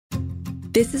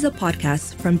This is a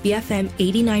podcast from BFM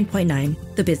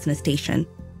 89.9, the business station.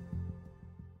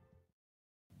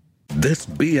 This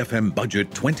BFM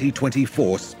Budget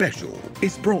 2024 special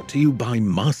is brought to you by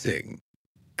Marsing.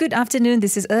 Good afternoon.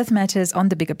 This is Earth Matters on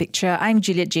the Bigger Picture. I'm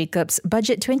Juliet Jacobs.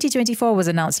 Budget 2024 was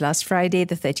announced last Friday,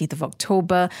 the 13th of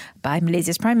October, by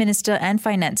Malaysia's Prime Minister and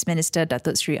Finance Minister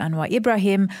Datuk Seri Anwar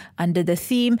Ibrahim under the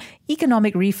theme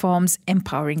Economic Reforms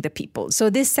Empowering the People.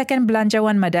 So this second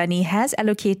Belanjawan Madani has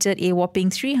allocated a whopping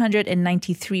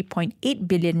 393.8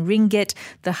 billion ringgit,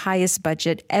 the highest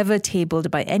budget ever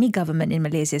tabled by any government in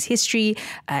Malaysia's history,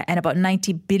 and about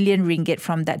 90 billion ringgit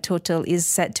from that total is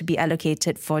set to be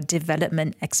allocated for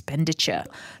development expenditure.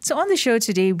 So on the show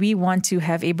today, we want to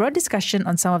have a broad discussion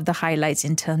on some of the highlights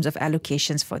in terms of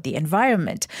allocations for the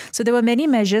environment. So there were many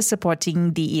measures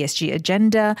supporting the ESG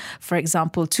agenda. For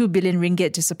example, 2 billion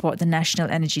ringgit to support the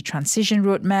National Energy Transition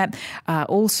Roadmap.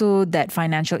 Also, that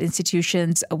financial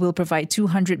institutions will provide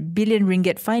 200 billion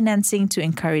ringgit financing to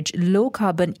encourage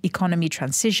low-carbon economy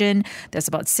transition. There's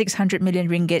about 600 million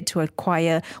ringgit to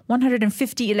acquire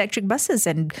 150 electric buses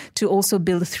and to also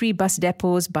build 3 bus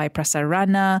depots by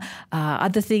Prasarana.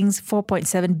 Other things,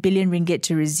 4.7 billion ringgit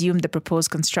to resume the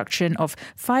proposed construction of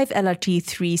 5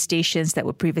 LRT3 stations that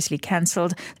were previously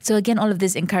cancelled. So again, all of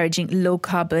this encouraging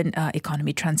low-carbon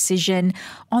economy transition.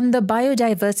 On the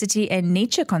biodiversity and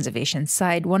nature conservation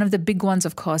side, one of the big ones,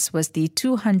 of course, was the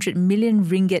 200 million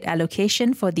ringgit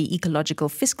allocation for the ecological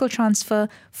fiscal transfer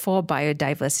for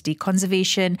biodiversity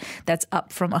conservation. That's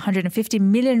up from 150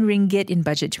 million ringgit in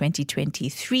Budget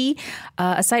 2023.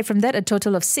 Aside from that, a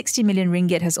total of 60 million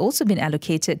ringgit has also been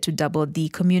allocated to double the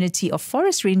community of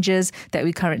forest rangers that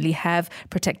we currently have,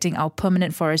 protecting our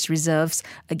permanent forest reserves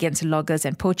against loggers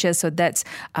and poachers. So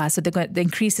the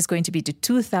increase is going to be to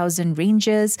 2,000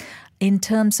 rangers. In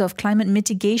terms of climate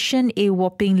mitigation, a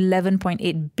whopping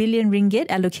 11.8 billion ringgit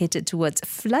allocated towards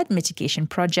flood mitigation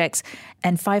projects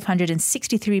and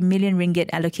 563 million ringgit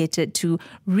allocated to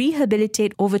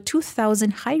rehabilitate over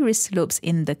 2,000 high-risk slopes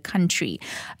in the country.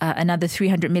 Another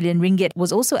 300 million ringgit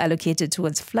was also allocated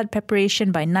towards flood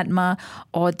preparation by NADMA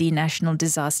or the National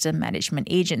Disaster Management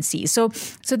Agency. So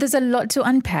there's a lot to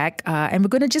unpack, and we're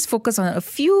going to just focus on a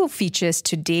few features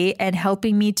today, and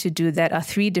helping me to do that are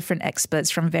 3 different experts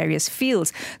from various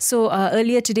fields. So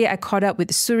earlier today, I caught up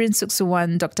with Surin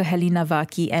Suksuwan, Dr. Helena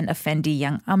Vaki and Effendi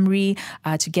Yang Amri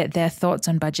to get their thoughts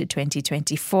on Budget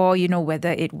 2024,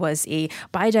 whether it was a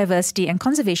biodiversity and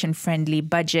conservation-friendly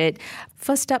budget.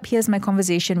 First up, here's my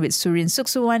conversation with Surin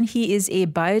Suksuwan. He is a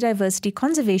biodiversity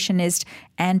conservationist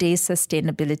and a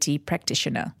sustainability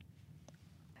practitioner.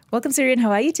 Welcome, Surin.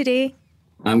 How are you today?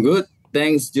 I'm good.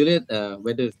 Thanks, Juliet.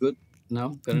 Weather is good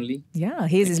now, currently. Yeah,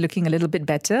 Hayes is looking a little bit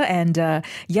better. And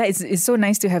it's so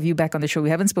nice to have you back on the show. We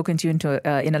haven't spoken to you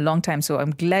in a long time, so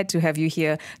I'm glad to have you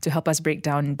here to help us break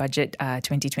down Budget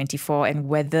 2024 and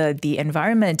whether the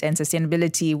environment and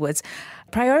sustainability was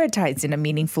prioritized in a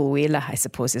meaningful way, I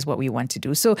suppose, is what we want to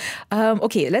do. So,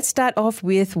 let's start off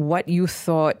with what you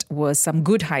thought was some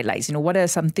good highlights. What are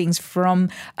some things from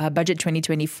Budget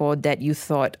 2024 that you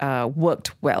thought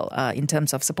worked well in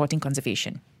terms of supporting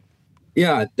conservation?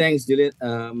 Yeah, thanks, Juliet.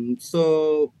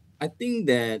 So I think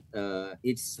that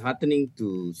it's heartening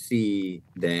to see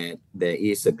that there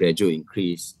is a gradual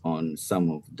increase on some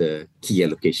of the key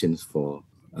allocations for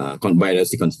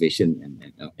biodiversity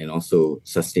conservation and also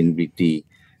sustainability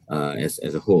as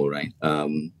a whole, right?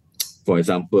 For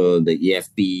example, the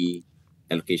EFP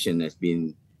allocation has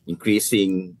been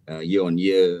increasing year on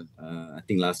year. I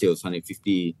think last year was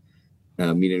 150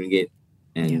 million ringgit.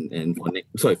 And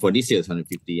for this year it's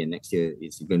 150, and next year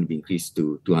it's going to be increased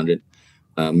to 200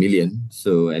 million.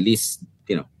 So at least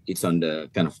it's on the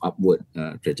kind of upward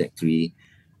trajectory.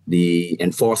 The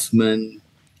enforcement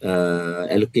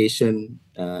allocation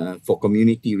for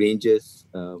community rangers,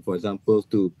 for example,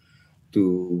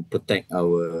 to protect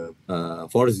our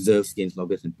forest reserves against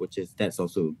loggers and poachers, that's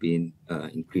also been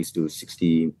increased to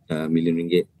 60 million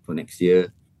ringgit for next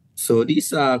year. So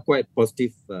these are quite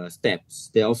positive steps.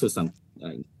 There are also some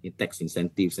tax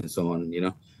incentives and so on,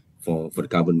 for the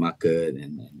carbon market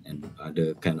and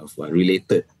other kind of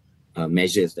related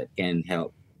measures that can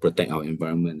help protect our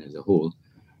environment as a whole.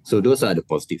 So those are the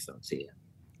positives, I would say.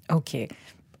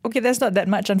 Okay, that's not that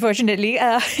much, unfortunately.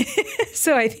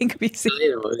 So I think we see...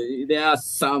 there are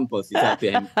some positives.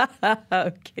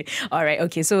 Okay. All right.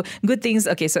 Okay. So good things.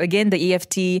 Okay. So again, the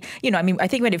EFT, I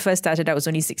think when it first started, that was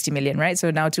only 60 million, right?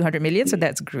 So now 200 million. So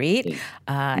that's great.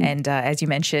 And as you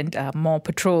mentioned, more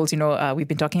patrols, we've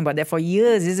been talking about that for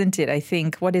years, isn't it? I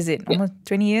think, what is it? Almost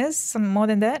 20 years? Some more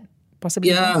than that?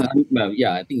 Possibly Yeah, more?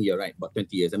 I think you're right. About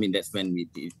 20 years. I mean, that's when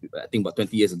I think about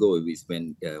 20 years ago, it was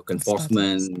when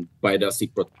enforcement,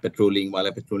 biodiversity patrolling,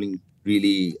 wildlife patrolling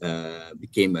really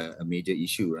became a major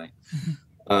issue, right?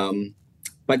 Um,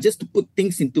 but just to put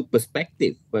things into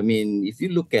perspective, I mean, if you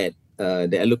look at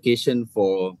the allocation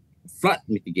for flood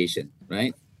mitigation,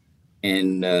 right?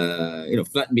 And,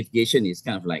 flood mitigation is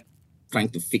kind of like trying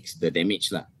to fix the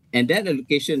damage, lah. And that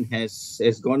allocation has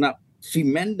gone up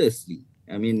tremendously.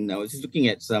 I mean, I was just looking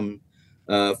at some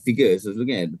figures. I was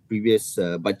looking at the previous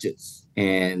budgets,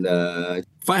 and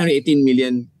 518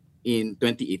 million in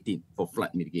 2018 for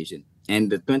flood mitigation,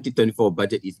 and the 2024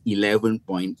 budget is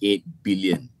 11.8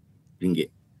 billion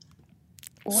ringgit.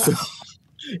 Wow. So,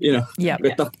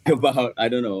 we're talking about, I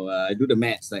don't know, do the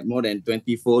maths, like more than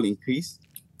 20-fold increase.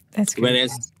 That's great.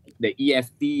 Whereas the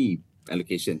EFT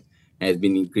allocation has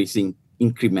been increasing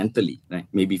incrementally, right?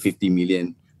 Maybe 50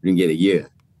 million ringgit a year.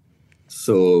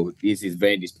 So this is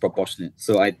very disproportionate.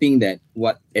 So I think that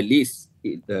what at least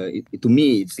to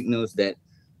me, it signals that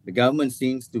the government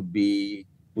seems to be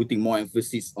putting more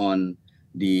emphasis on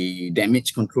the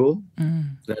damage control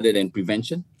rather than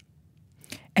prevention.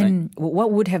 And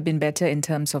what would have been better in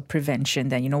terms of prevention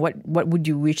then? What would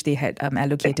you wish they had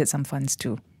allocated some funds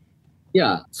to?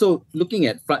 Yeah, so looking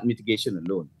at flood mitigation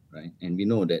alone, right? And we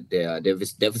know that there are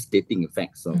devastating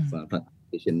effects of flood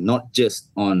mitigation, not just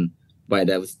on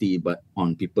biodiversity, but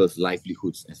on people's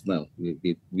livelihoods as well.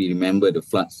 We remember the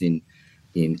floods in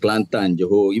Kelantan,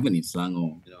 Johor, even in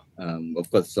Selangor. Of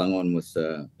course, Selangor was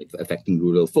affecting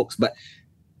rural folks. But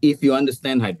if you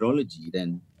understand hydrology,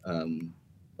 then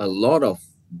a lot of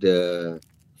the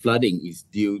flooding is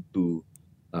due to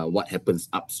what happens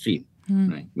upstream,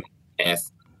 right? When we have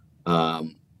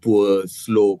poor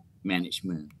slope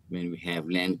management, when we have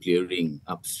land clearing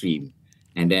upstream,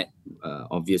 and that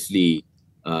obviously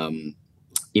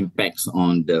impacts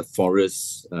on the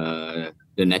forest, the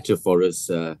natural forest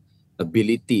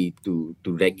ability to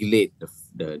regulate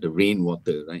the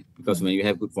rainwater, right? Because when you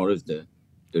have good forest, the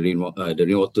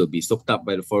rainwater will be soaked up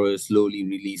by the forest, slowly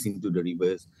released into the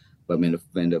rivers. But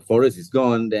when the forest is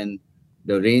gone, then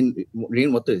the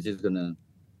rainwater is just gonna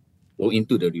go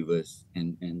into the rivers,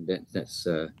 and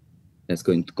that's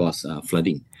going to cause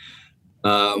flooding.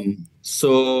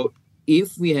 So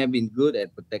if we have been good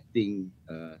at protecting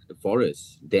the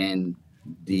forest, then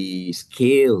the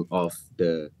scale of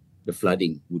the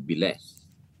flooding would be less.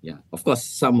 Yeah, of course,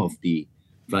 some of the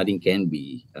flooding can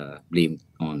be blamed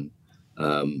on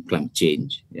climate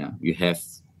change. Yeah, you have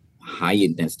high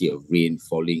intensity of rain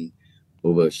falling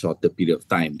over a shorter period of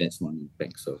time. That's one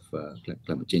impacts of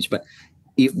climate change. But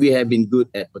if we have been good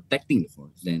at protecting the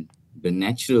forest, then the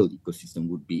natural ecosystem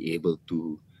would be able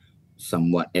to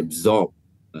somewhat absorb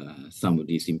some of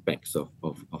these impacts of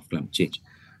climate change.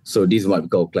 So this is what we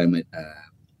call climate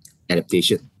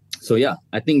adaptation. So yeah,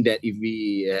 I think that if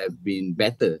we have been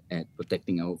better at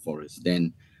protecting our forests,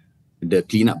 then the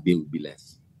cleanup bill will be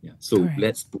less. Yeah. So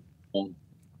let's put more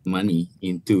money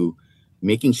into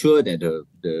making sure that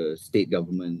the state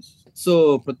governments.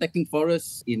 So protecting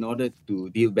forests in order to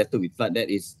deal better with flood, that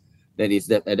is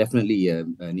definitely a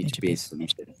nature-based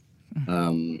solution.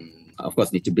 Of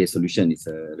course, nature-based solution is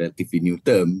a relatively new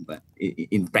term, but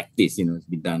in practice, it's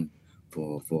been done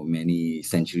for many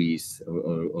centuries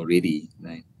already,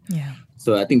 right? Yeah.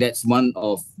 So I think that's one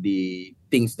of the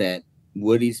things that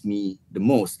worries me the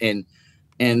most. And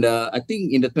I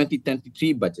think in the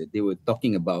 2023 budget, they were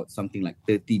talking about something like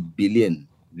 30 billion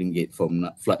ringgit for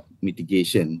flood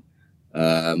mitigation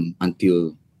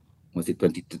until, was it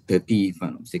 2030, if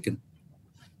I'm not mistaken.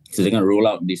 So they're going to roll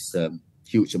out these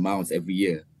huge amounts every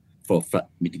year for flood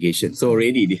mitigation. So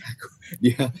already,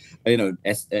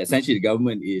 essentially the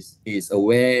government is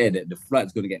aware that the flood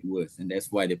is going to get worse, and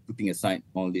that's why they're putting aside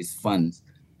all these funds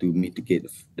to mitigate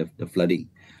the flooding.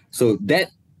 So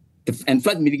and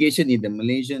flood mitigation in the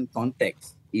Malaysian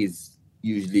context is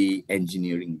usually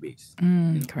engineering based.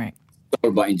 Correct. It's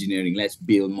all about engineering. Let's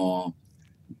build more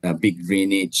big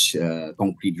drainage,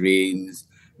 concrete drains.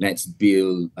 Let's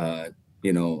build,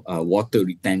 water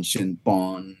retention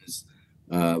ponds.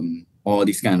 All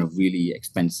these kind of really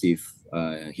expensive,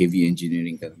 heavy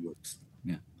engineering kind of works.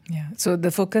 Yeah. So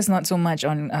the focus not so much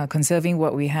on conserving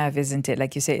what we have, isn't it?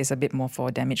 Like you said, it's a bit more for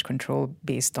damage control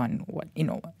based on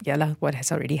what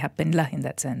has already happened in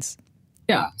that sense.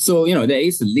 Yeah. So, there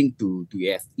is a link to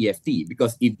EFT,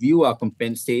 because if you are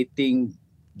compensating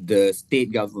the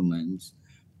state governments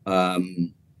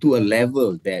to a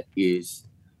level that is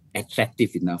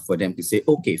attractive enough for them to say,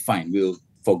 okay, fine, we'll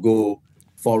forgo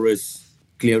forest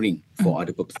clearing for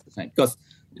other purposes, right? Because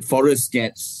forest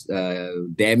gets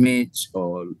damaged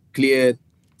or cleared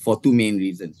for two main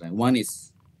reasons, right? One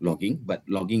is logging, but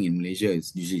logging in Malaysia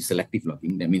is usually selective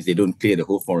logging. That means they don't clear the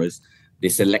whole forest. They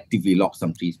selectively log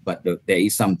some trees, but there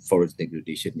is some forest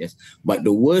degradation, yes. But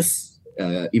the worst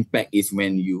impact is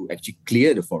when you actually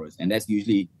clear the forest, and that's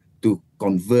usually to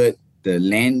convert the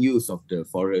land use of the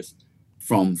forest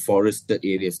from forested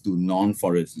areas to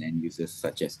non-forest land uses,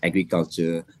 such as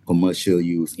agriculture, commercial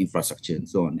use, infrastructure, and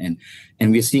so on.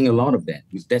 And we're seeing a lot of that.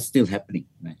 That's still happening.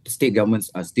 Right? The state governments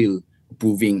are still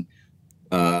approving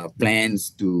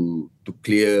plans to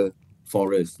clear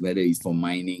forests, whether it's for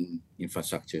mining,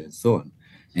 infrastructure, and so on.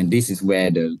 And this is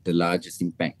where the largest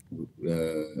impact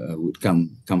would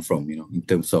come from, in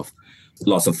terms of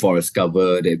loss of forest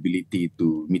cover, the ability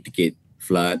to mitigate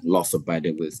flood, loss of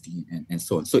biodiversity, and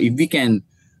so on. So if we can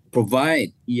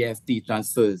provide EFT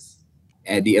transfers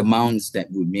at the amounts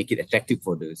that would make it attractive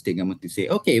for the state government to say,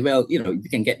 okay, well, if we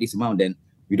can get this amount, then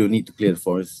we don't need to clear the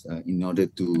forest in order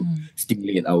to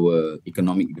stimulate our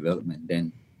economic development,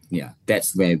 then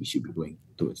that's where we should be going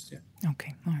towards. Yeah.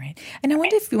 Okay, all right. And I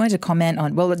wonder if you want to comment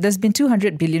on, well, there's been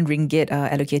 200 billion ringgit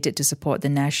allocated to support the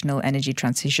National Energy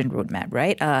Transition Roadmap,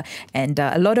 right? And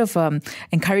a lot of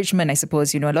encouragement, I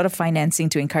suppose, a lot of financing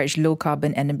to encourage low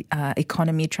carbon and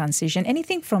economy transition.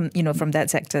 Anything from that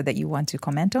sector that you want to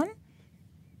comment on?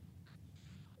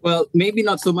 Well, maybe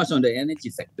not so much on the energy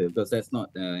sector, because that's not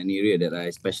an area that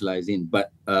I specialize in.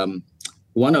 But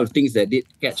one of the things that did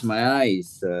catch my eye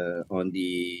is on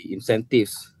the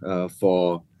incentives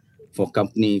for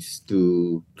companies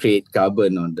to trade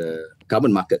carbon on the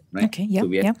carbon market, right? Okay, yeah, so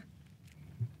we have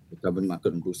the carbon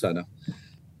market on Bursa now.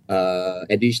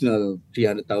 Additional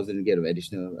 300,000 ringgit of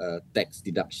additional tax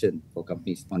deduction for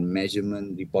companies on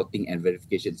measurement, reporting, and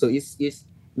verification. So it's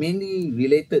mainly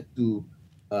related to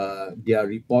their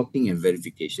reporting and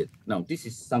verification. Now, this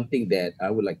is something that I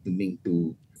would like to link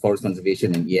to forest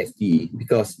conservation and EFT,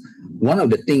 because one of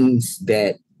the things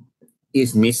that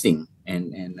is missing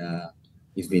and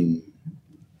it's been,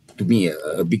 to me,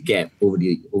 a big gap over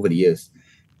the years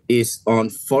is on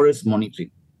forest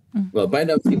monitoring. Well, by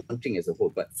the way, monitoring as a whole,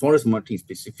 but forest monitoring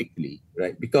specifically,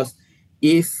 right? Because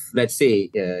if, let's say,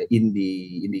 in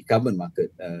the carbon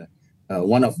market,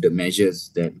 one of the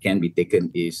measures that can be taken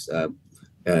is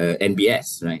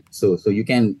NBS, right? So you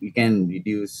can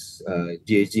reduce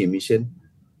GHG emission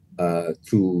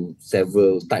through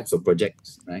several types of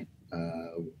projects, right?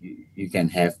 You can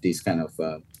have this kind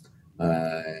of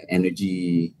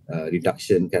energy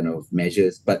reduction kind of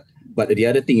measures, but the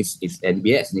other thing is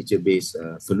NBS, nature-based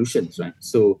solutions, right?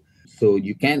 So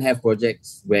you can have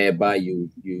projects whereby you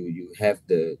have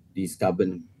these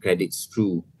carbon credits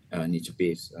through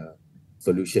nature-based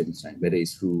solutions, right? Whether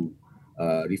it's through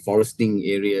reforesting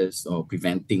areas or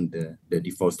preventing the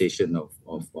deforestation of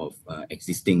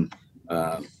existing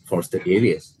forested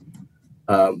areas.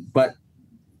 But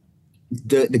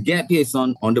the gap here is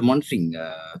on the monitoring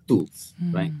tools,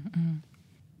 right?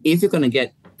 If you're going to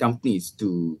get companies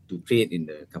to trade in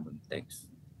the carbon tax,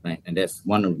 right, and that's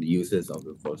one of the uses of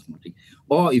the forest monitoring,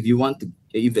 or if you want to,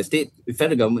 if the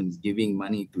federal government is giving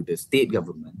money to the state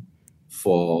government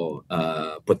for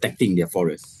protecting their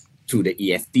forests through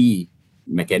the EFT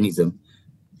mechanism,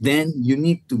 then you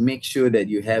need to make sure that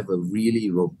you have a really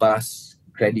robust,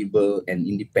 credible, and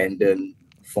independent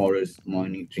forest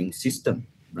monitoring system,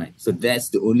 right? So that's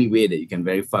the only way that you can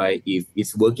verify if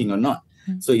it's working or not.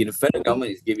 So if the federal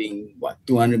government is giving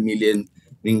 200 million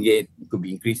ringgit, could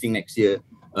be increasing next year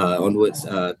onwards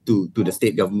to the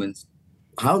state governments,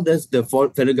 how does the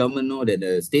federal government know that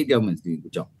the state government is doing a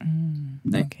good job?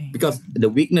 Right? Okay. Because the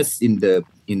weakness in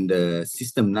the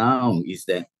system now is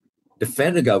that the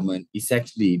federal government is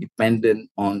actually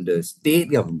dependent on the state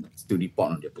governments to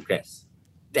report on their progress.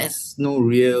 There's no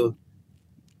real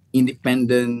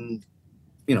independent,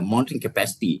 monitoring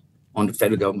capacity on the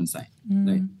federal government side.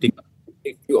 Right?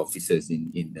 Take few officers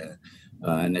in the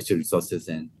Natural Resources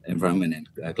and Environment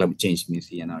and Climate Change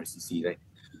Ministry and RCC, right?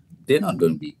 They're not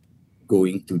going to be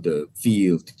going to the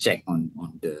field to check on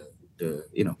the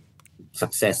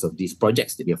success of these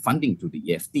projects that they're funding through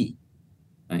the EFT,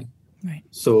 right? Right.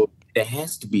 So there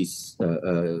has to be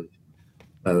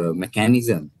a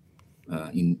mechanism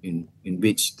in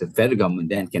which the federal government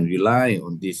then can rely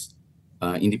on this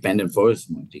independent forest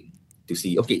monitoring to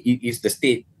see, okay, is the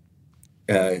state,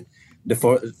 the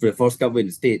forest cover in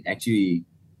the state actually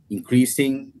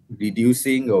increasing,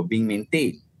 reducing, or being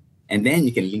maintained? And then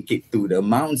you can link it to the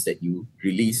amounts that you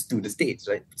release to the states,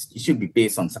 right? It should be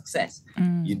based on success.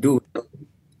 You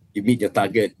meet your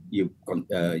target, you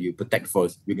protect the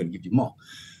forest, we're going to give you more.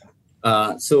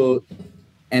 So,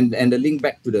 and the link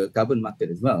back to the carbon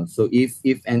market as well. So if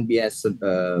NBS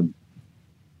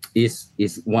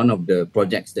is one of the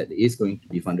projects that is going to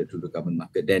be funded through the government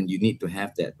market, then you need to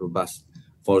have that robust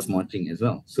forest monitoring as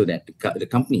well, so that the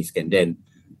companies can then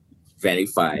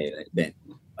verify that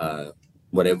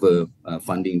whatever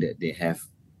funding that they have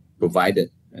provided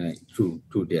through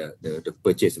the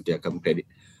purchase of their carbon credit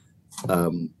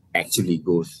actually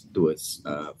goes towards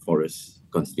forest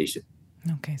conservation.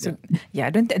 Okay, so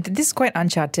this is quite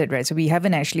uncharted, right? So we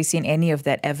haven't actually seen any of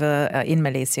that ever in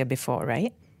Malaysia before,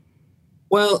 right?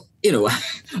 Well,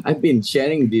 I've been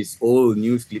sharing this old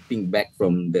news clipping back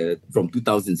from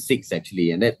 2006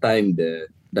 actually, and that time the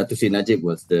Dato' Sri Najib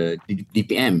was the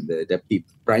DPM, the Deputy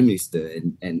Prime Minister,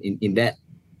 and in that,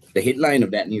 the headline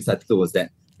of that news article was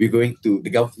that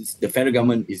the federal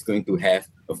government is going to have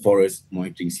a forest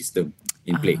monitoring system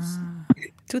in place.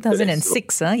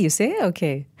 2006, you say?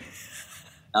 Okay.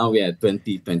 Now we are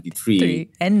 2023.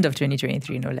 End of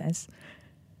 2023, no less.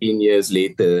 10 years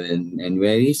later, and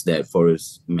where is that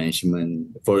forest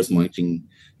monitoring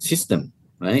system,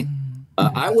 right?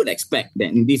 I would expect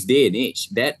that in this day and age,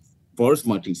 that forest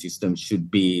monitoring system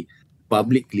should be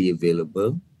publicly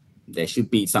available. There should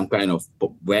be some kind of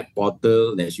web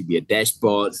portal. There should be a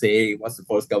dashboard, say what's the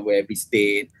forest cover every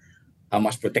state, how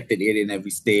much protected area in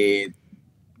every state,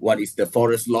 what is the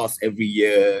forest loss every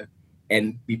year.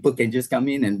 And people can just come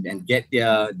in and get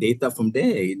their data from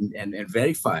there and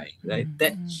verify, right?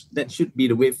 That should be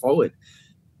the way forward.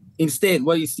 Instead,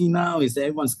 what you see now is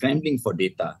everyone's scrambling for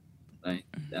data, right?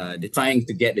 They're trying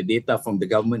to get the data from the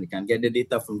government. They can't get the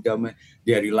data from government.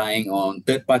 They are relying on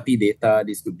third-party data.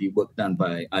 This could be work done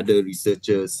by other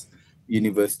researchers,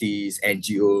 universities,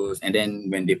 NGOs. And then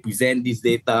when they present this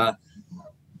data,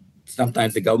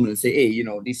 sometimes the government will say, hey,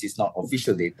 this is not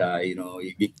official data.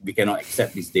 We cannot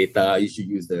accept this data. You should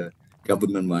use the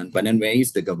government one. But then where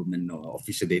is the government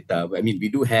official data? I mean, we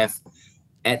do have,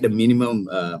 at the minimum,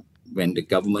 when the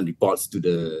government reports to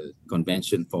the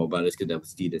Convention for Biological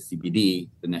Diversity, the CBD,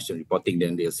 the national reporting,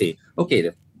 then they'll say, okay,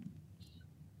 the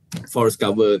forest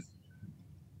cover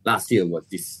last year was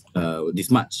this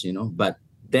much, but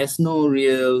there's no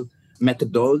real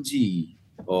methodology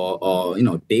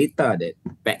or data that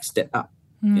backs that up.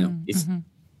 It's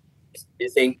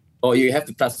saying, you have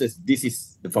to trust us. This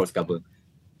is the forest cover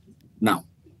now,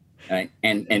 right?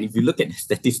 And if you look at the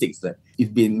statistics, that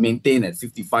it's been maintained at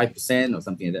 55% or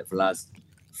something like that for the last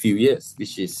few years,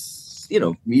 which is,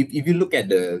 if you look at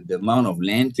the amount of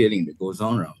land clearing that goes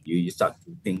on around, you start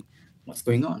to think, what's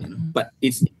going on? But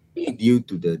it's due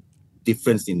to the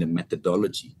difference in the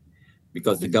methodology,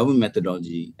 because the government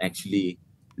methodology actually,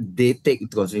 they take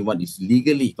into consideration what is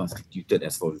legally constituted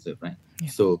as forest reserve, right? Yeah.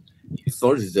 So if it's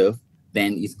forest reserve,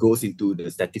 then it goes into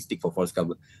the statistic for forest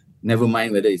cover. Never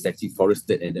mind whether it's actually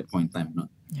forested at that point in time or not.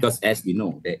 Yeah. Because as we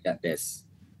know, there's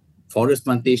forest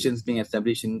plantations being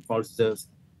established in forest reserves,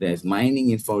 there's mining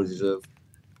in forest reserve.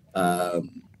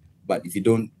 But if you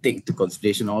don't take into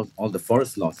consideration all the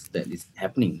forest loss that is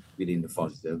happening within the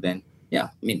forest reserve, then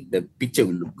the picture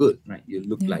will look good, right? You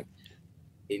look like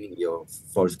in your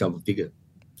forest cover figure.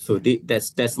 So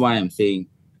that's why I'm saying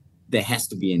there has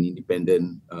to be an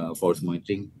independent forest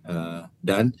monitoring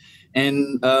done.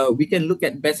 And we can look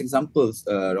at best examples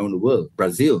around the world.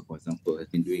 Brazil, for example, has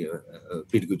been doing a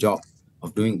pretty good job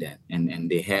of doing that. And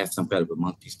they have some kind of a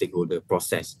multi-stakeholder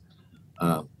process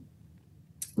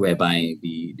whereby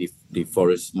the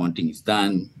forest monitoring is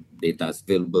done, data is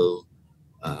available.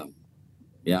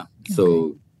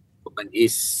 So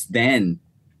it's then,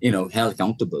 held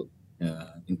accountable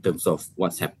in terms of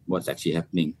what's actually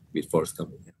happening with forest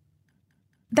cover.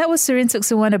 That was Surin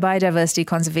Suksuwan, a biodiversity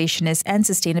conservationist and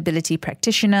sustainability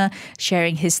practitioner,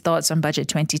 sharing his thoughts on Budget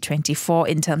 2024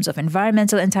 in terms of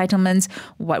environmental entitlements,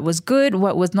 what was good,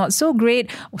 what was not so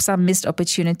great, some missed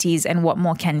opportunities, and what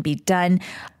more can be done.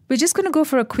 We're just going to go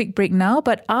for a quick break now,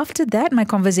 but after that, my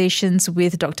conversations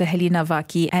with Dr. Helena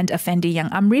Vaki and Effendi Yang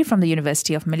Amri from the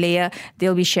University of Malaya.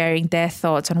 They'll be sharing their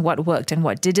thoughts on what worked and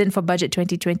what didn't for Budget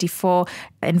 2024,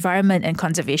 environment and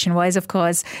conservation-wise, of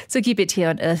course. So keep it here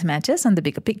on Earth Matters on The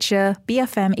Bigger Picture,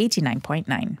 BFM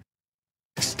 89.9.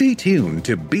 Stay tuned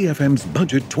to BFM's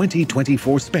Budget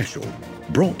 2024 special,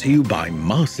 brought to you by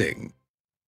Marsing.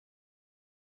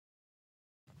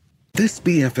 This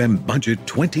BFM Budget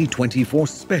 2024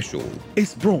 special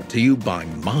is brought to you by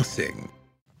Marsing.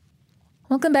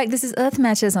 Welcome back. This is Earth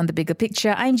Matters on the Bigger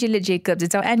Picture. I'm Juliet Jacobs.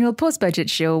 It's our annual post-budget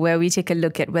show where we take a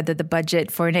look at whether the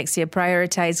budget for next year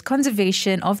prioritizes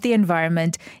conservation of the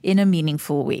environment in a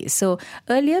meaningful way. So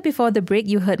earlier, before the break,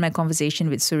 you heard my conversation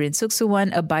with Surin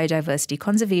Suksuwan, a biodiversity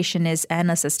conservationist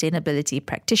and a sustainability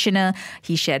practitioner.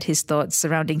 He shared his thoughts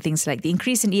surrounding things like the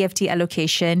increase in EFT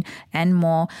allocation and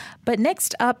more. But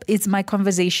next up, is my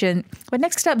conversation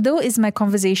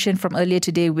from earlier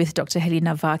today with Dr.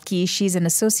 Helena Vaki. She's an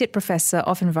associate professor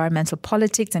of Environmental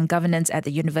Politics and Governance at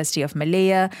the University of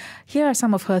Malaya. Here are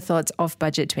some of her thoughts of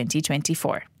Budget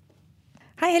 2024.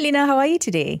 Hi, Helena. How are you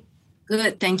today?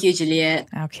 Good. Thank you, Juliet.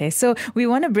 Okay, so we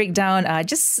want to break down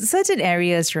just certain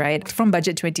areas, right, from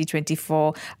Budget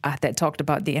 2024 that talked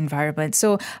about the environment.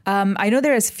 So I know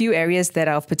there are a few areas that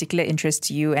are of particular interest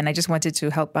to you, and I just wanted to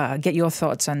help get your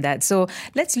thoughts on that. So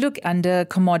let's look under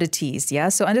commodities, yeah?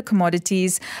 So under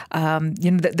commodities,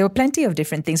 there were plenty of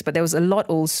different things, but there was a lot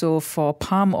also for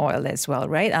palm oil as well,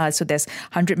 right? So there's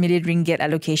 100 million ringgit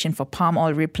allocation for palm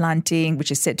oil replanting,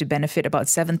 which is said to benefit about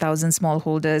 7,000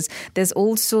 smallholders. There's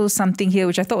also something here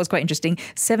which I thought was quite interesting,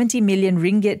 70 million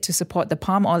ringgit to support the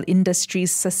palm oil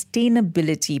industry's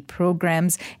sustainability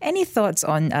programs. Any thoughts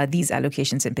on these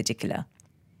allocations in particular?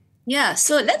 Yeah,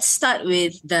 so let's start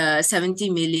with the 70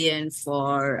 million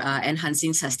for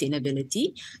enhancing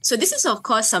sustainability. So this is, of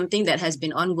course, something that has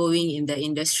been ongoing in the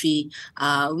industry.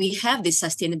 We have this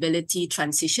sustainability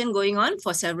transition going on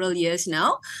for several years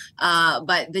now,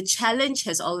 but the challenge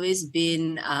has always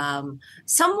been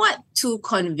somewhat to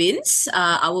convince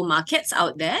our markets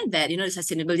out there that, the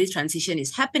sustainability transition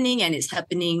is happening and it's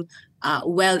happening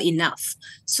well enough.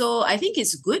 So I think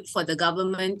it's good for the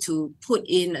government to put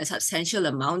in a substantial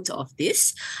amount of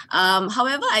this.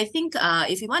 However, I think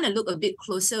if you want to look a bit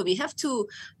closer, we have to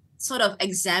sort of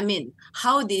examine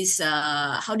how this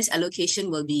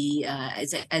allocation will be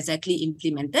exactly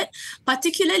implemented,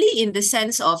 particularly in the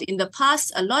sense of, in the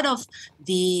past, a lot of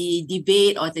the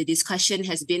debate or the discussion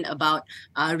has been about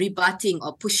rebutting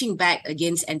or pushing back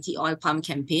against anti-oil palm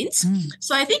campaigns.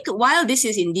 So I think while this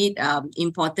is indeed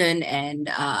important, and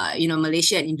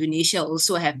Malaysia and Indonesia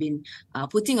also have been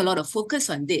putting a lot of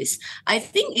focus on this, I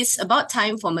think it's about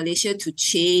time for Malaysia to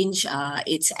change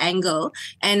its angle,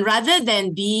 and rather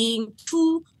than being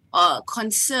too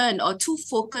concerned or too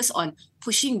focused on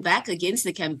pushing back against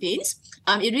the campaigns,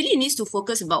 it really needs to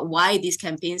focus about why these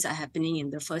campaigns are happening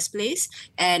in the first place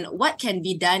and what can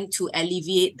be done to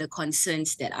alleviate the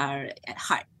concerns that are at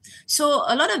heart. So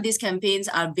a lot of these campaigns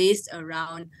are based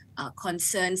around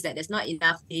concerns that there's not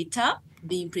enough data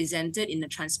being presented in a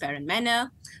transparent manner,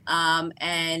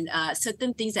 and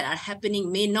certain things that are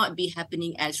happening may not be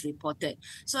happening as reported.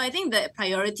 So I think the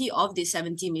priority of the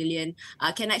 70 million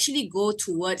can actually go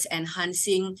towards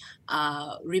enhancing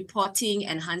reporting,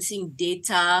 enhancing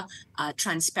data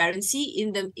transparency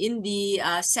in the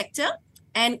sector,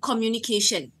 and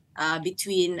communication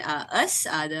between us,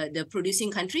 the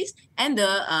producing countries, and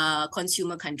the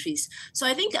consumer countries. So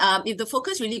I think if the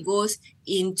focus really goes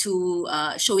into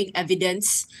showing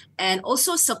evidence and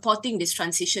also supporting this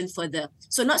transition further,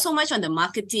 so not so much on the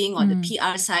marketing or the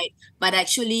PR side, but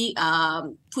actually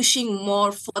pushing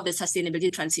more for the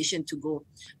sustainability transition to go.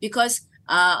 Because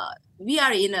we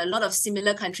are in a lot of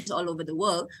similar countries all over the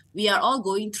world. We are all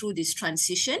going through this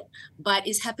transition, but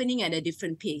it's happening at a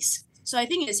different pace. So I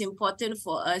think it's important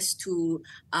for us to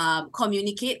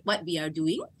communicate what we are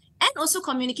doing, and also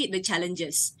communicate the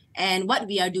challenges and what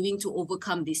we are doing to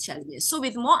overcome these challenges. So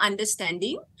with more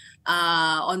understanding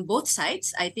on both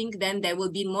sides, I think then there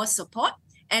will be more support,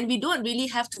 and we don't really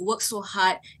have to work so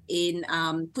hard in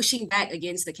pushing back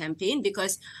against the campaign,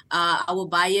 because our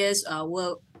buyers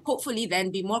will hopefully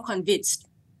then be more convinced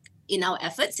in our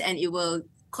efforts, and it will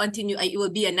continue. It will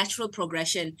be a natural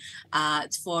progression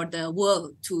for the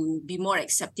world to be more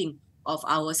accepting of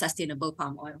our sustainable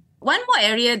palm oil. One more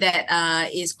area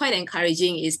that is quite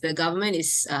encouraging is the government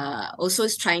is also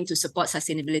trying to support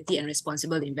sustainability and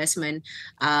responsible investment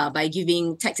by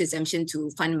giving tax exemption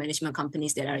to fund management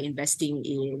companies that are investing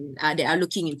in, that are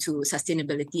looking into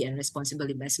sustainability and responsible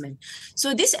investment.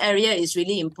 So this area is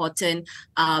really important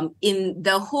in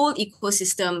the whole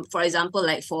ecosystem, for example,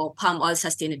 like for palm oil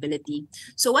sustainability.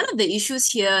 So one of the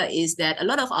issues here is that a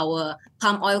lot of our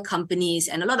palm oil companies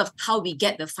and a lot of how we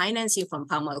get the financing from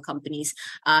palm oil companies,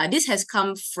 this has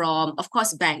come from, of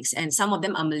course, banks, and some of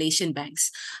them are Malaysian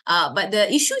banks. But the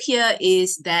issue here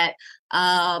is that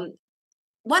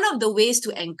one of the ways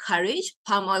to encourage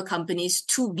palm oil companies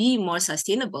to be more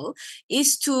sustainable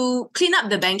is to clean up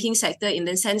the banking sector, in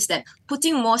the sense that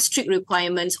putting more strict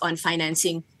requirements on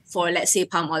financing for, let's say,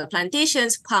 palm oil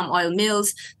plantations, palm oil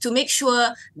mills, to make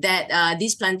sure that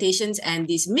these plantations and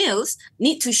these mills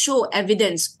need to show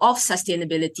evidence of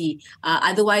sustainability.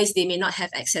 Otherwise, they may not have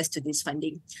access to this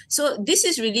funding. So this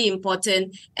is really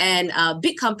important. And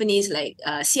big companies like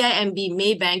CIMB,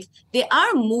 Maybank, they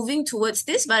are moving towards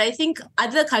this. But I think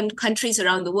other countries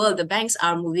around the world, the banks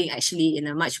are moving actually in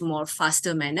a much more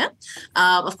faster manner.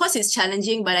 Of course, it's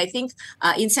challenging, but I think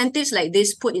incentives like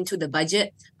this put into the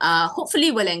budget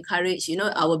hopefully will encourage,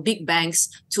 our big banks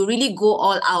to really go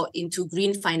all out into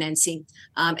green financing.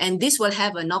 And this will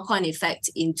have a knock-on effect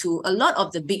into a lot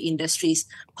of the big industries,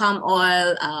 palm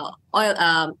oil,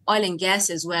 oil and gas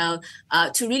as well,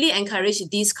 to really encourage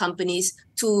these companies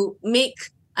to make,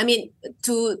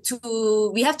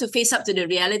 we have to face up to the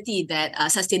reality that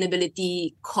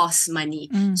sustainability costs money.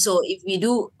 So if we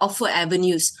do offer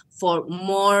avenues for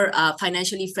more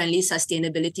financially friendly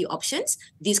sustainability options,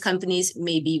 these companies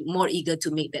may be more eager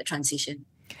to make that transition.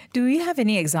 Do we have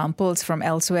any examples from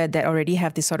elsewhere that already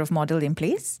have this sort of model in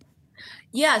place?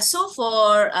 Yeah, so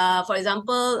for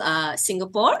example,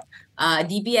 Singapore,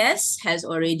 DBS has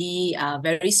already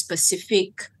very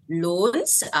specific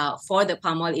loans for the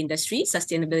palm oil industry,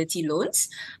 sustainability loans.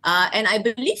 And I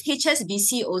believe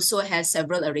HSBC also has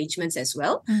several arrangements as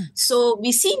well. So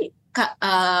we see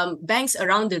banks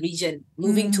around the region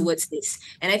moving towards this.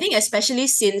 And I think especially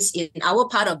since in our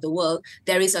part of the world,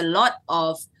 there is a lot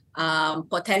of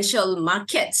potential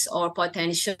markets or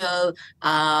potential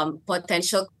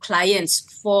clients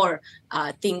for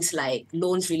things like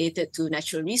loans related to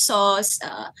natural resource,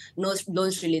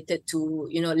 loans related to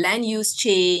land use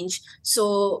change.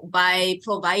 So by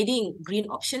providing green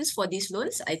options for these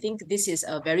loans, I think this is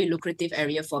a very lucrative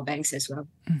area for banks as well.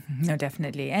 No,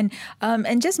 definitely. And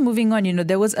just moving on,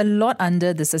 there was a lot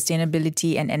under the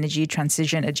sustainability and energy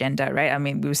transition agenda, right? I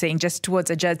mean, we were saying just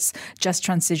towards a just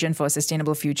transition for a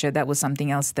sustainable future. That was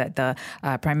something else that the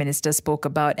Prime Minister spoke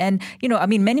about. And,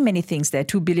 many things there,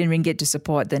 2 billion ringgit to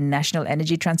support the National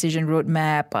Energy Transition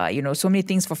Roadmap, so many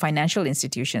things for financial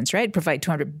institutions, right? Provide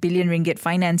 200 billion ringgit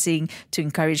financing to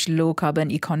encourage low carbon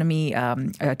economy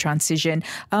transition.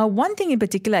 One thing in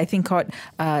particular, I think caught,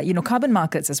 carbon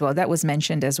markets as well. That was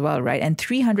mentioned as well, right? And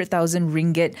 300,000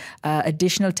 ringgit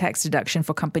additional tax deduction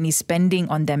for companies spending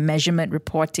on their measurement,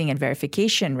 reporting and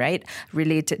verification, right?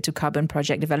 Related to carbon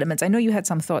project developments. I know you had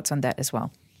some thoughts on that as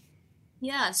well.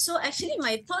 Yeah, so actually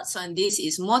my thoughts on this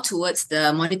is more towards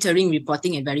the monitoring,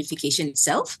 reporting and verification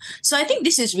itself. So I think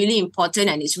this is really important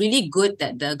and it's really good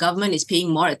that the government is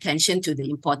paying more attention to the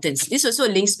importance. This also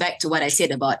links back to what I said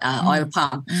about oil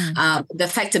palm, the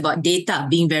fact about data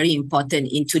being very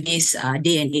important in today's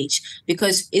day and age,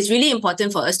 because it's really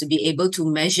important for us to be able to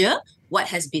measure what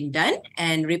has been done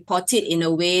and report it in a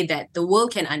way that the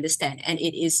world can understand and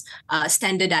it is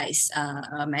standardized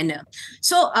manner.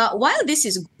 So while this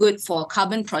is good for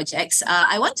carbon projects,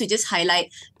 I want to just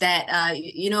highlight that,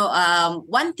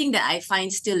 one thing that I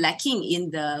find still lacking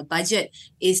in the budget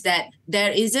is that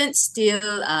there isn't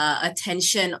still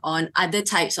attention on other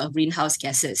types of greenhouse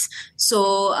gases.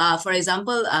 So, for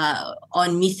example,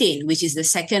 on methane, which is the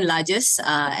second largest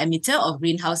emitter of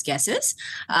greenhouse gases,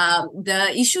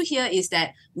 the issue here is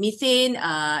that methane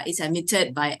is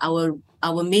emitted by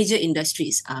our major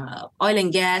industries, oil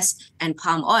and gas and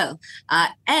palm oil.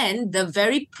 And the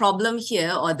very problem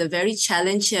here or the very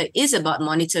challenge here is about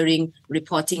monitoring,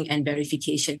 reporting and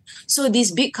verification. So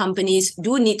these big companies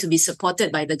do need to be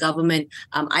supported by the government,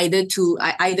 either through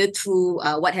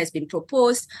what has been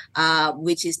proposed,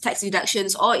 which is tax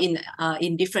deductions or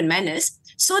in different manners,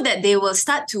 so that they will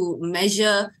start to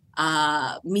measure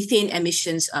methane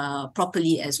emissions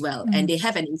properly as well. And they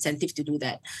have an incentive to do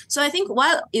that. So I think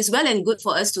while it's well and good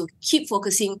for us to keep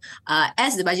focusing,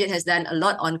 as the budget has done, a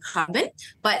lot on carbon,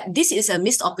 but this is a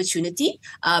missed opportunity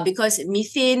because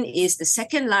methane is the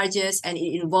second largest and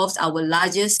it involves our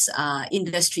largest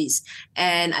industries.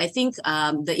 And I think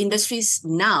the industries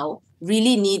now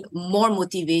really need more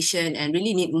motivation and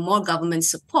really need more government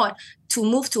support to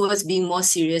move towards being more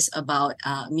serious about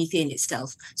methane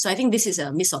itself. So I think this is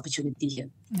a missed opportunity here.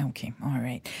 Okay, all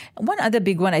right. One other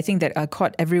big one I think that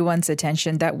caught everyone's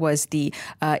attention, that was the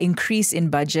increase in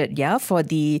budget, for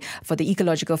the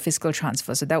ecological fiscal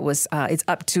transfer. So that was it's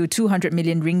up to 200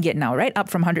 million ringgit now, right? Up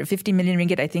from 150 million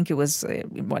ringgit. I think it was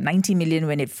 90 million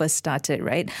when it first started,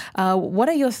 right? What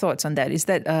are your thoughts on that? Is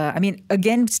that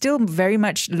again, still very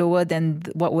much lower than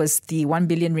what was the 1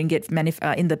 billion ringgit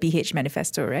in the PH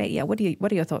manifesto, right? Yeah.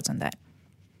 What are your thoughts on that?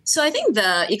 So I think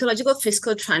the ecological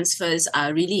fiscal transfers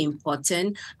are really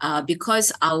important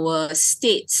because our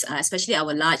states, especially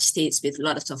our large states with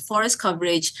lots of forest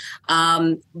coverage,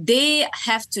 they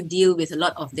have to deal with a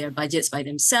lot of their budgets by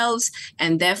themselves,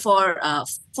 and therefore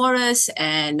forests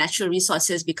and natural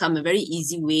resources become a very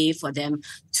easy way for them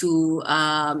to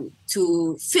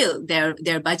fill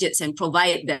their budgets and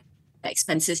provide the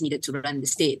expenses needed to run the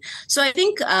state. So I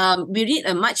think we need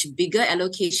a much bigger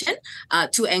allocation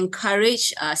to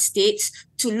encourage states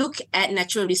to look at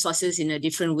natural resources in a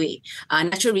different way.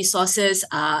 Natural resources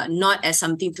are not as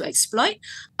something to exploit,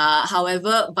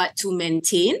 however, but to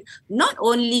maintain, not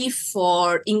only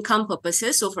for income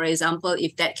purposes. So for example,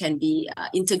 if that can be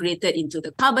integrated into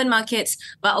the carbon markets,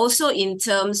 but also in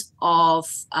terms of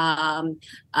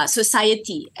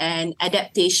society and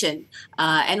adaptation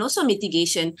and also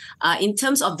mitigation in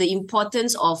terms of the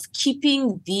importance of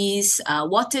keeping these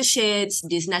watersheds,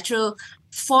 these natural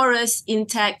forests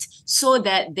intact so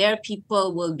that their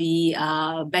people will be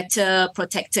better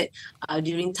protected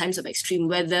during times of extreme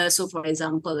weather. So for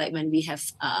example, like when we have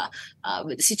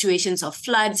situations of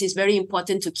floods, it's very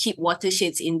important to keep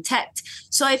watersheds intact.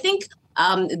 So I think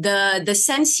the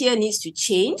sense here needs to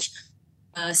change.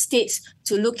 States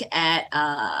to look at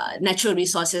natural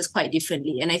resources quite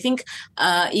differently. And I think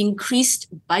increased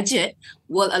budget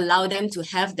will allow them to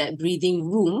have that breathing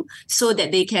room so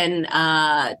that they can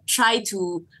try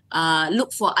to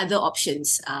look for other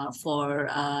options for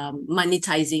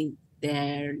monetizing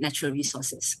their natural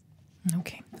resources.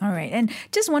 Okay. All right. And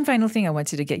just one final thing I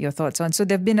wanted to get your thoughts on. So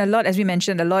there've been a lot, as we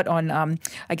mentioned, a lot on,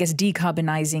 I guess,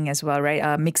 decarbonizing as well,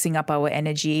 right? Mixing up our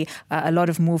energy, a lot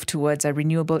of move towards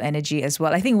renewable energy as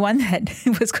well. I think one that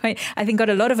was got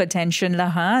a lot of attention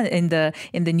in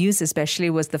the news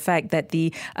especially was the fact that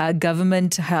the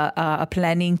government are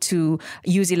planning to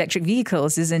use electric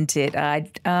vehicles, isn't it?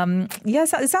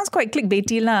 Yes, it sounds quite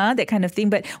clickbaity, that kind of thing.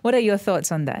 But what are your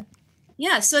thoughts on that?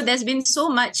 Yeah, so there's been so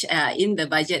much in the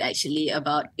budget actually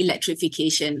about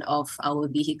electrification of our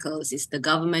vehicles. It's the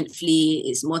government fleet,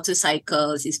 it's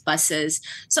motorcycles, it's buses.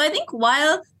 So I think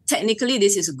while technically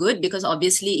this is good because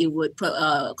obviously it would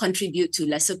contribute to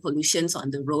lesser pollutions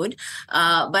on the road.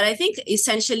 But I think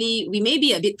essentially we may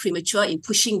be a bit premature in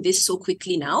pushing this so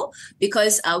quickly now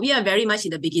because we are very much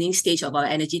in the beginning stage of our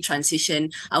energy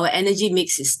transition. Our energy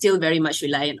mix is still very much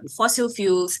reliant on fossil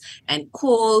fuels and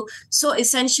coal. So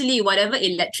essentially whatever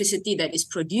electricity that is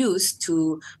produced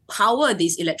to power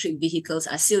these electric vehicles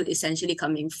are still essentially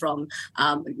coming from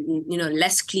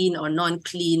less clean or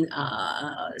non-clean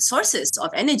sources of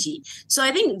energy. So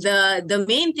I think the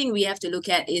main thing we have to look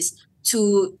at is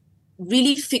to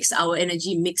really fix our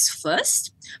energy mix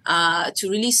first, to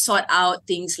really sort out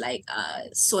things like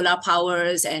solar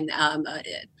powers and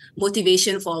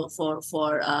motivation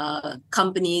for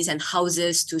companies and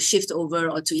houses to shift over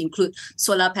or to include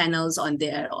solar panels on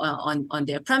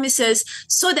their premises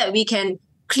so that we can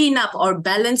clean up or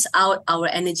balance out our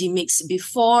energy mix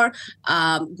before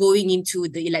going into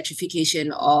the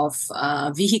electrification of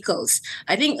vehicles.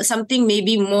 I think something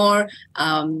maybe more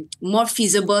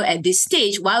feasible at this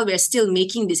stage while we're still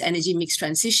making this energy mix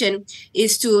transition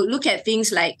is to look at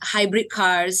things like hybrid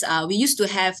cars. We used to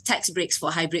have tax breaks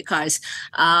for hybrid cars.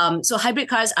 So hybrid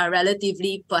cars are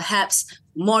relatively perhaps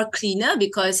more cleaner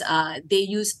because they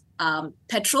use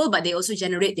petrol, but they also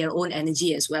generate their own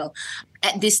energy as well.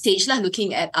 At this stage,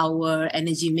 looking at our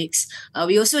energy mix,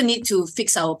 we also need to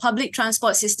fix our public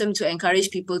transport system to encourage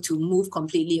people to move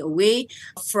completely away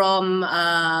from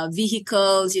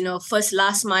vehicles, first,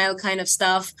 last mile kind of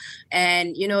stuff,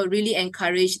 and, really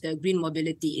encourage the green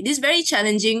mobility. It is very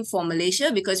challenging for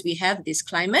Malaysia because we have this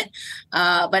climate.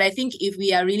 But I think if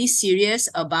we are really serious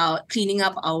about cleaning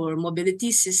up our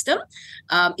mobility system,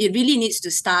 it really needs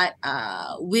to start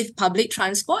with public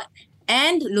transport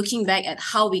and looking back at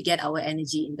how we get our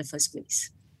energy in the first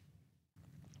place.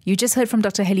 You just heard from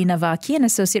Dr. Helena Vaki, an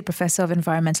Associate Professor of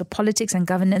Environmental Politics and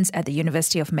Governance at the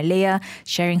University of Malaya,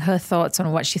 sharing her thoughts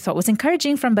on what she thought was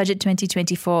encouraging from Budget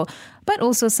 2024, but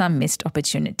also some missed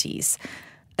opportunities.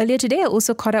 Earlier today, I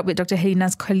also caught up with Dr.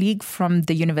 Helena's colleague from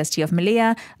the University of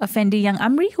Malaya, Effendi Yang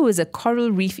Amri, who is a coral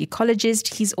reef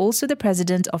ecologist. He's also the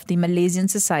president of the Malaysian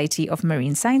Society of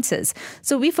Marine Sciences.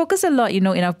 So we focus a lot, in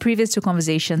our previous two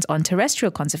conversations on terrestrial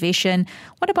conservation.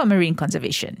 What about marine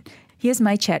conservation? Here's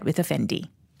my chat with Effendi.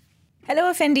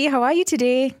 Hello, Effendi. How are you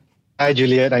today? Hi,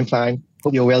 Juliet. I'm fine.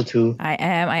 Hope you're well too. I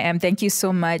am. Thank you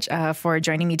so much for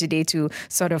joining me today to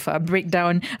sort of break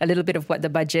down a little bit of what the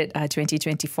budget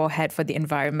 2024 had for the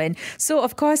environment. So,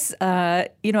 of course,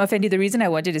 Effendi, the reason I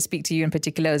wanted to speak to you in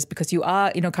particular is because you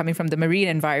are, coming from the marine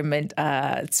environment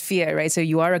sphere, right? So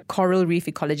you are a coral reef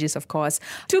ecologist, of course.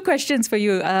 Two questions for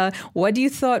you. What do you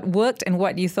thought worked and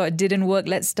what you thought didn't work?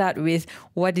 Let's start with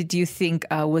what did you think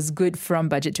was good from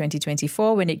Budget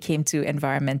 2024 when it came to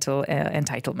environmental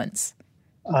entitlements?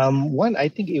 One, I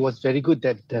think it was very good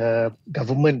that the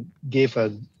government gave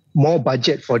a more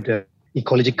budget for the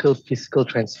ecological fiscal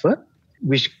transfer,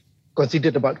 which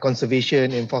considered about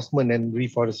conservation, enforcement and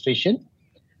reforestation,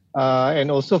 and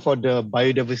also for the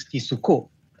biodiversity suko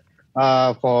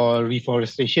for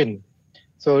reforestation.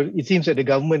 So it seems that the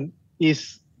government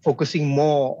is focusing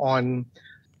more on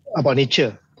about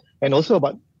nature and also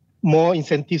about more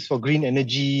incentives for green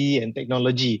energy and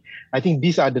technology. I think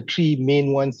these are the three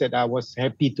main ones that I was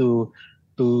happy to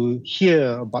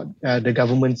hear about. The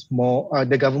government's more.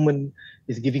 The government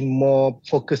is giving more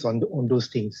focus on those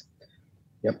things.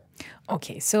 Yep.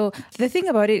 Okay, so the thing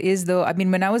about it is, though, I mean,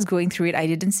 when I was going through it, I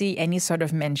didn't see any sort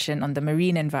of mention on the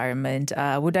marine environment.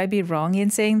 Would I be wrong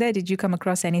in saying that? Did you come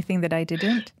across anything that I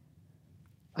didn't?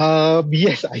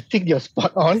 Yes, I think you're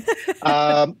spot on.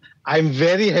 I'm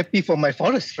very happy for my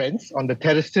forest friends, on the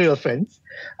terrestrial friends.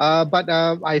 But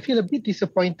I feel a bit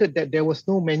disappointed that there was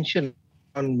no mention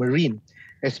on marine.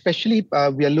 Especially,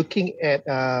 we are looking at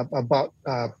about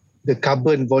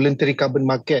the voluntary carbon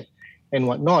market and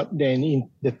whatnot, then in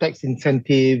the tax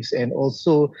incentives and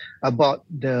also about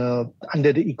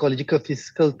under the ecological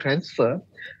fiscal transfer,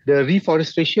 the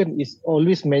reforestation is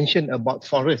always mentioned about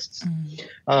forests.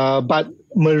 But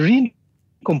marine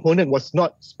component was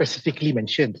not specifically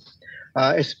mentioned,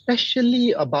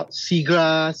 especially about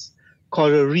seagrass,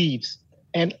 coral reefs,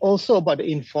 and also about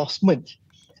the enforcement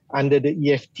under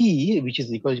the EFT, which is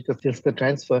the ecological fiscal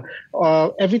transfer.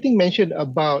 Everything mentioned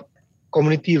about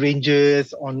community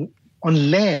ranges on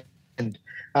land.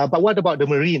 But what about the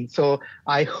marine? So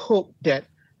I hope that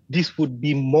this would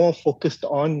be more focused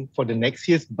on for the next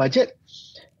year's budget,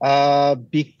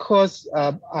 because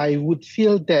I would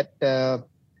feel that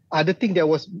other thing that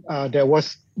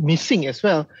was missing as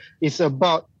well is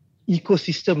about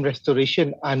ecosystem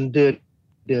restoration under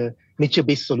the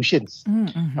nature-based solutions.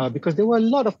 Because there were a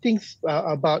lot of things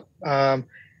about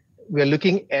we're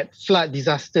looking at flood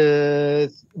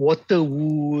disasters, water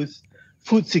woes,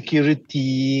 food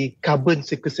security, carbon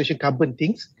sequestration, carbon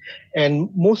things, and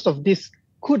most of this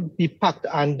could be parked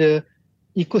under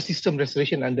ecosystem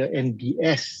restoration under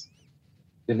NBS,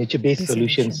 the nature-based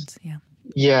solutions.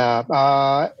 Yeah.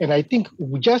 And I think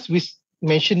just with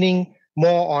mentioning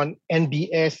more on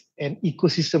NBS and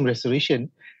ecosystem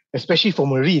restoration, especially for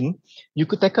marine, you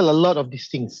could tackle a lot of these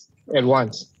things at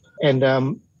once. And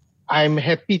I'm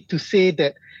happy to say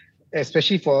that,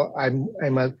 especially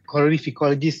I'm a coral reef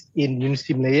ecologist in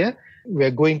University Malaya.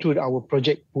 We're going through our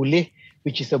project Pulih,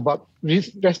 which is about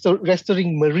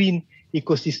restoring marine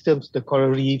ecosystems, the coral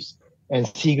reefs and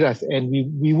seagrass. And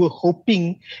we were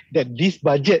hoping that this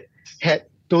budget had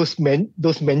those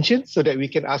mentions so that we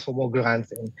can ask for more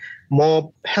grants and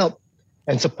more help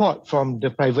and support from the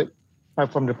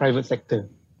private sector.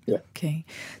 Yeah. Okay.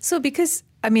 So because,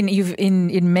 I mean, you've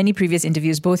in many previous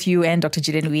interviews, both you and Dr.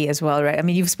 Jillian Wee as well, right? I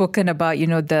mean, you've spoken about,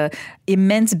 the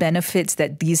immense benefits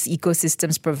that these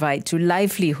ecosystems provide to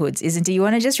livelihoods, isn't it? You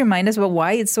want to just remind us about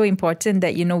why it's so important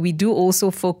that, we do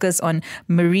also focus on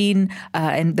marine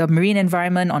and the marine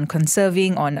environment, on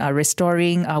conserving, on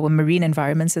restoring our marine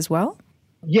environments as well?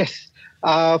 Yes.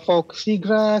 For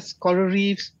seagrass, coral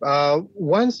reefs,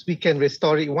 once we can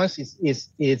restore it, once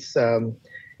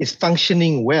it's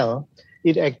functioning well,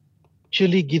 it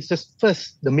actually gives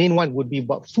us the main one would be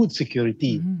about food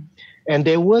security. And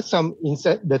there were some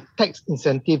the tax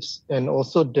incentives and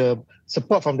also the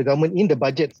support from the government in the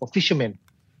budget for fishermen,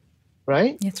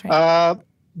 right? That's right.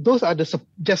 Those are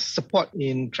just support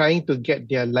in trying to get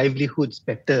their livelihoods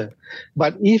better.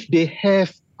 But if they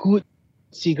have good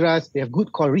seagrass, they have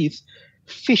good coral reefs,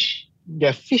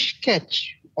 their fish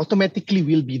catch automatically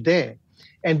will be there.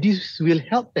 And this will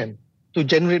help them to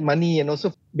generate money, and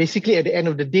also basically at the end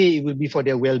of the day, it will be for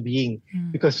their well-being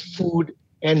because food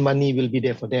and money will be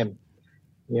there for them.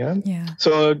 Yeah.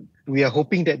 So we are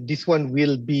hoping that this one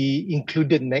will be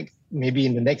included maybe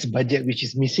in the next budget, which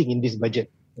is missing in this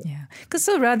budget. Yeah, because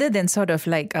so rather than sort of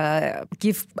like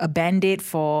give a band-aid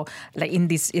for like in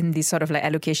these sort of like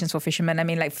allocations for fishermen, I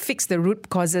mean like fix the root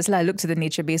causes. Look to the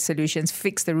nature-based solutions,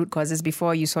 fix the root causes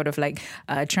before you sort of like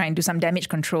try and do some damage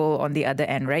control on the other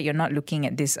end, right? You're not looking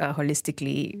at this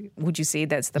holistically. Would you say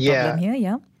that's the problem here?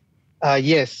 Yeah.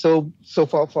 Yes. So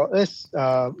for us,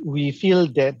 we feel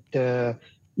that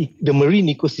the marine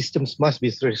ecosystems must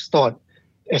be restored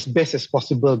as best as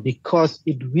possible, because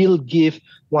it will give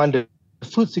the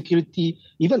food security.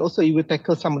 Even also, it will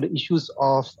tackle some of the issues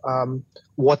of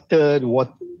water,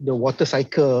 the water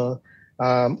cycle,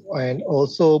 and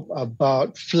also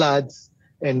about floods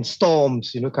and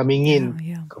storms, coming in.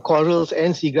 Yeah. Corals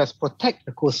and seagrass protect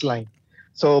the coastline.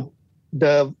 So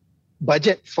the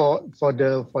budget for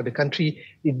the country,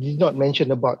 it did not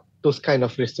mention about those kind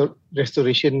of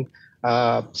restoration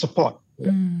support.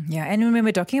 Yeah, and when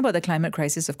we're talking about the climate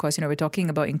crisis, of course, we're talking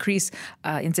about increased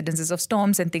incidences of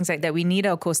storms and things like that. We need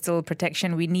our coastal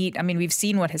protection. We've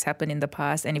seen what has happened in the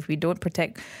past, and if we don't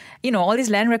protect, all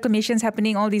these land reclamations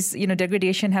happening, all these,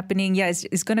 degradation happening,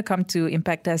 it's going to come to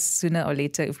impact us sooner or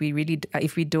later if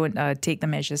we don't take the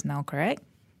measures now. Correct?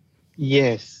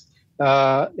 Yes,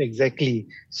 exactly.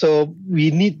 So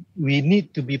we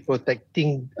need to be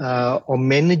protecting or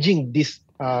managing these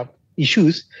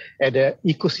issues at the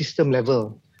ecosystem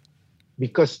level,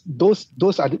 because those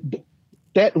are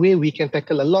that way we can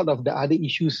tackle a lot of the other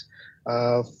issues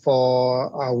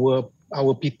for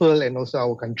our people and also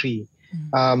our country.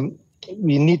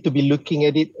 We need to be looking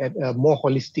at it at a more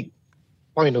holistic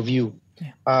point of view,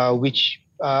 which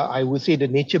I would say the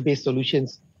nature-based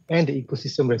solutions and the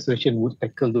ecosystem restoration would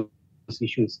tackle those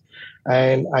issues.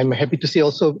 And I'm happy to say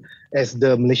also, as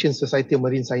the Malaysian Society of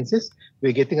Marine Sciences, we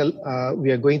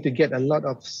are going to get a lot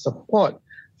of support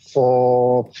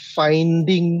for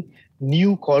finding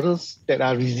new corals that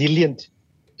are resilient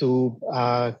to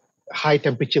high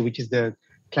temperature, which is the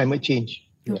climate change.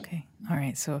 Okay. All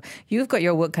right. So you've got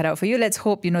your work cut out for you. Let's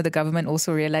hope, the government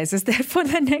also realizes that for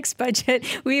the next budget,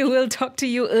 we will talk to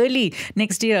you early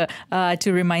next year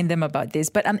to remind them about this.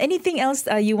 But anything else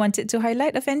you wanted to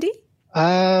highlight, Effendi?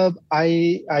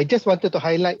 I just wanted to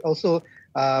highlight also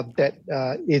that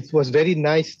it was very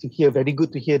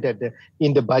good to hear that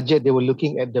in the budget, they were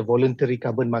looking at the voluntary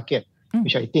carbon market,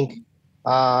 which I think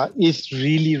is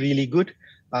really, really good.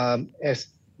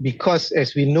 Because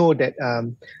as we know that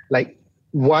like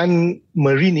one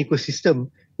marine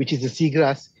ecosystem, which is the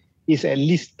seagrass, is at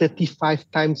least 35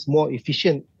 times more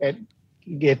efficient at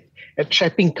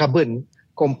trapping carbon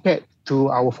compared to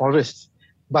our forests.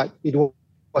 But it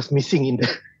was missing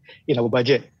in our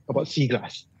budget about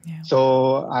seagrass. Yeah.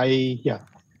 So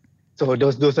so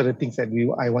those are the things that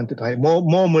I wanted to highlight.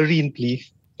 More marine, please.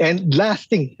 And last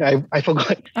thing I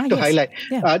forgot to highlight.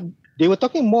 Yeah. They were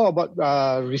talking more about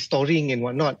restoring and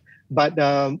whatnot, but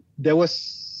there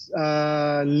was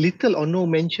little or no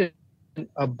mention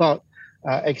about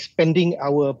expanding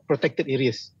our protected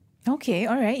areas. Okay,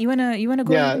 all right. You wanna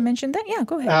go ahead and mention that? Yeah,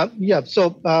 go ahead.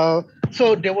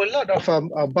 So there were a lot of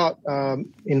about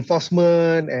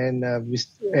enforcement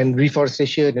and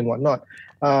reforestation and whatnot,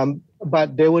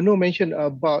 but there were no mention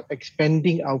about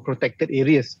expanding our protected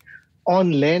areas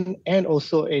on land and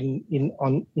also in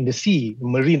the sea,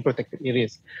 marine protected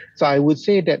areas. So I would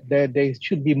say that there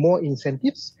should be more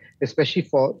incentives, especially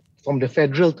from the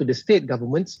federal to the state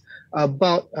governments,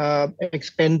 about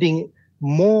expanding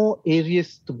more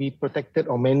areas to be protected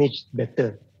or managed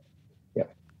better. Yeah.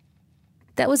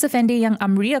 That was Effendi Yang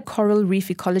Amri, a coral reef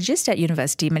ecologist at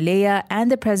University Malaya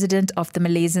and the president of the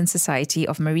Malaysian Society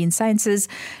of Marine Sciences,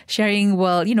 sharing,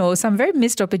 some very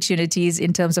missed opportunities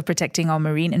in terms of protecting our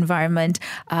marine environment,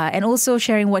 and also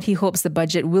sharing what he hopes the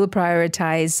budget will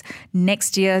prioritize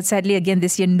next year. Sadly, again,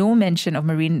 this year, no mention of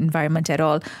marine environment at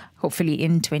all. Hopefully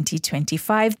in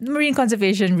 2025. Marine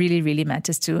conservation really, really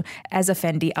matters too, as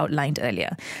Effendi outlined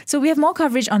earlier. So we have more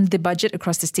coverage on the budget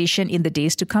across the station in the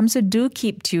days to come, so do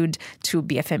keep tuned to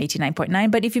BFM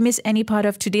 89.9. But if you miss any part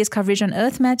of today's coverage on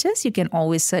Earth Matters, you can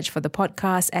always search for the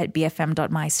podcast at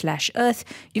bfm.my/earth.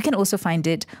 You can also find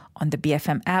it on the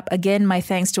BFM app. Again, my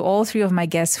thanks to all three of my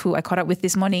guests who I caught up with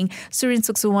this morning: Surin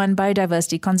Suksuwan,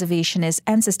 biodiversity conservationist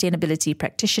and sustainability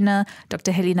practitioner;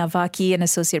 Dr. Helena Vaki, an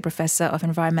associate professor of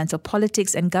environmental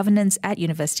politics and governance at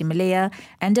University Malaya;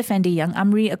 and Effendi Yang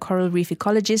Amri, a coral reef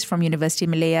ecologist from University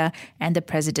Malaya and the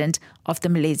president of the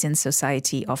Malaysian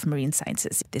Society of Marine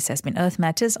Sciences. This has been Earth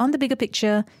Matters on The Bigger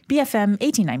Picture, BFM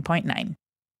 89.9.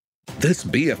 This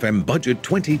BFM Budget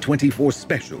 2024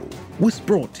 special was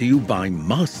brought to you by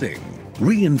Marsing.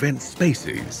 Reinvent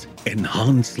spaces,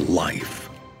 enhance life.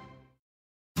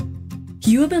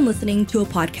 You have been listening to a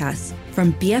podcast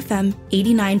from BFM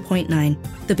 89.9,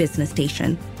 the business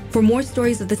station. For more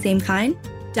stories of the same kind,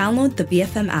 download the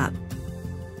BFM app.